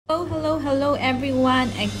Hello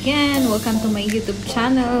everyone again. Welcome to my YouTube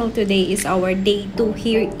channel. Today is our day 2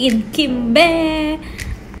 here in Kimbe.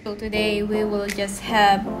 So today we will just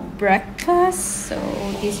have breakfast. So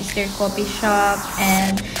this is their coffee shop,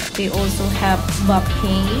 and they also have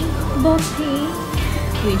buffet,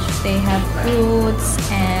 which they have fruits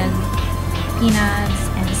and peanuts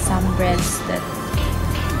and some breads that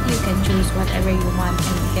you can choose whatever you want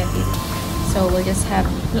and get it. So we'll just have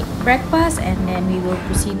breakfast and then we will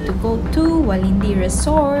proceed to go to Walindi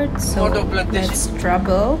Resort. So let's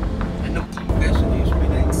travel.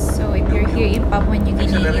 So if you're here in Papua New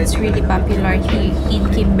Guinea, it's really popular here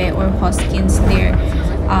in Kimbe or Hoskins. There,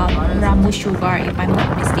 Ramu sugar, if I'm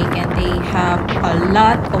not mistaken. They have a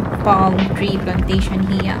lot of palm tree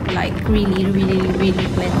plantation here, like really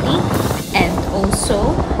plenty. And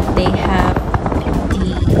also they have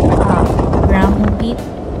the Ramu beet.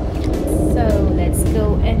 So let's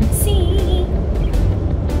go and see.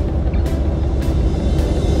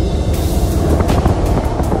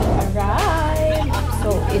 Alright, so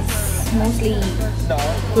it's mostly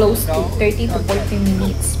close to 30 to 40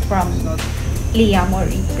 minutes from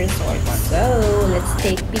Liamori Resort. So let's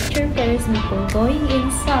take picture first before going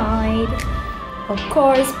inside. Of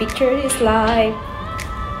course, picture is live.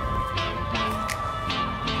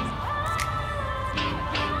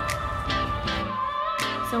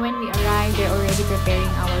 So when we arrived, they're already preparing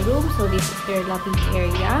our room. So this is their lobby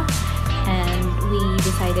area, and we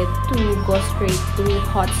decided to go straight to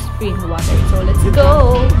hot spring water. So let's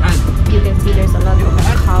go. You can see there's a lot of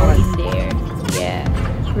cow in there. Yeah,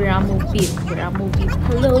 Ramu beef.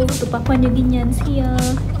 Hello to Papua New Guineans here.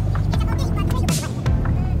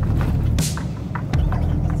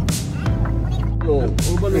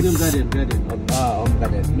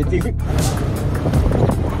 Garden.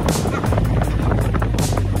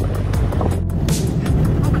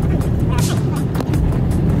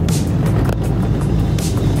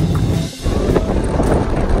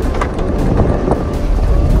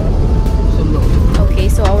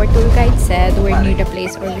 Our tour guide said we're near the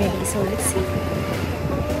place already, so let's see.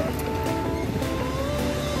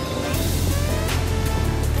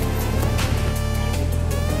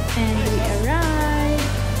 And we arrived.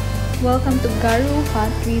 Welcome to Garu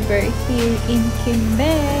Hot River here in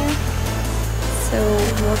Kimbe. So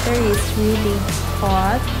water is really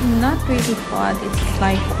hot, not really hot, it's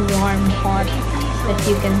like warm hot that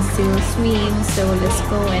you can still swim. So let's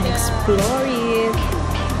go and explore it.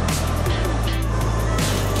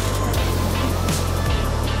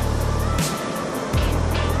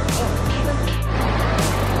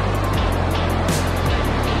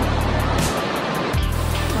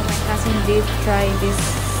 Did try this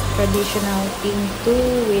traditional thing too,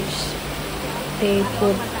 which they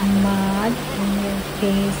put mud in your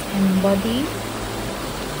face and body.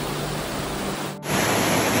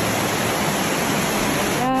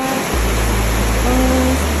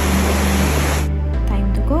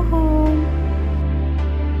 Time to go home.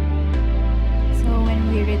 So when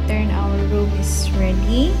we return, our room is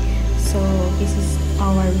ready. So this is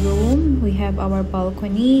our room. We have our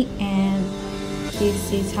balcony, and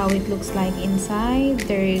this is how it looks like inside.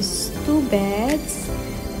 There is 2 beds.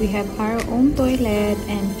 We have our own toilet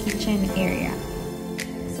and kitchen area.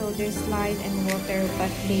 So there's light and water,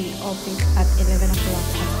 but they open at 11 o'clock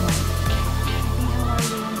at night. In our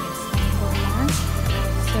room, it's time for lunch.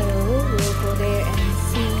 So we'll go there and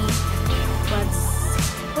see what's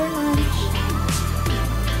for lunch.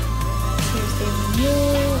 Here's the menu,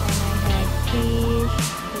 and I have fish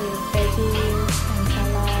with veggies and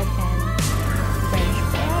salad and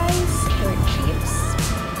chips.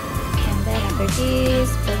 And then after this,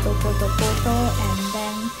 photo, and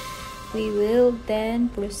then we will then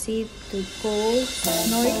proceed to go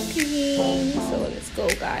snorkeling. So let's go,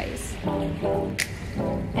 guys.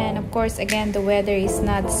 And of course, again, the weather is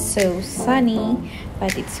not so sunny,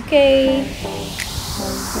 but it's okay.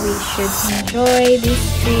 We should enjoy this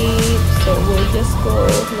trip. So we'll just go.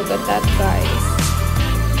 Look at that, guys.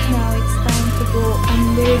 Now it's time to go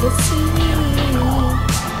under the sea.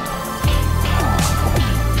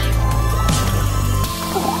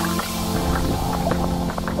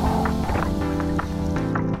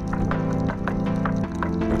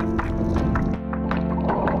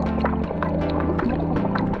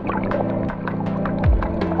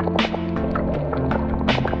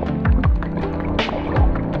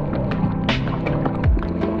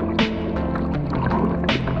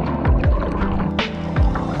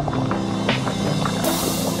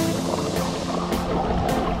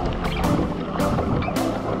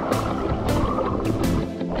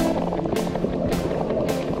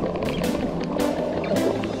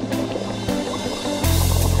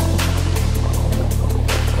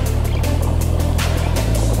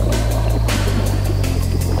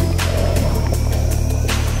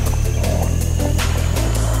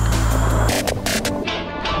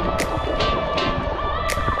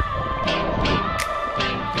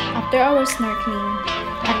 after our snorkeling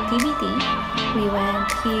activity, we went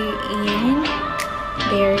here in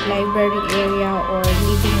their library area or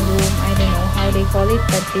living room. I don't know how they call it,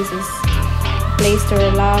 but this is a place to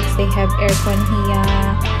relax. They have aircon here,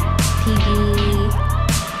 TV,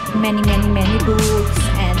 many books,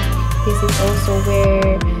 and this is also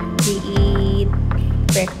where we eat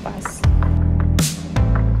breakfast.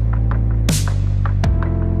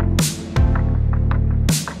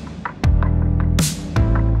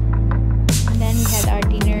 Then we had our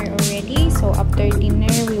dinner already, so after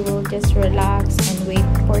dinner we will just relax and wait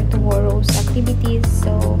for tomorrow's activities.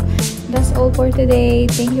 So that's all for today.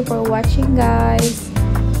 Thank you for watching, guys.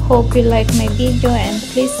 Hope you like my video and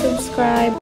please subscribe.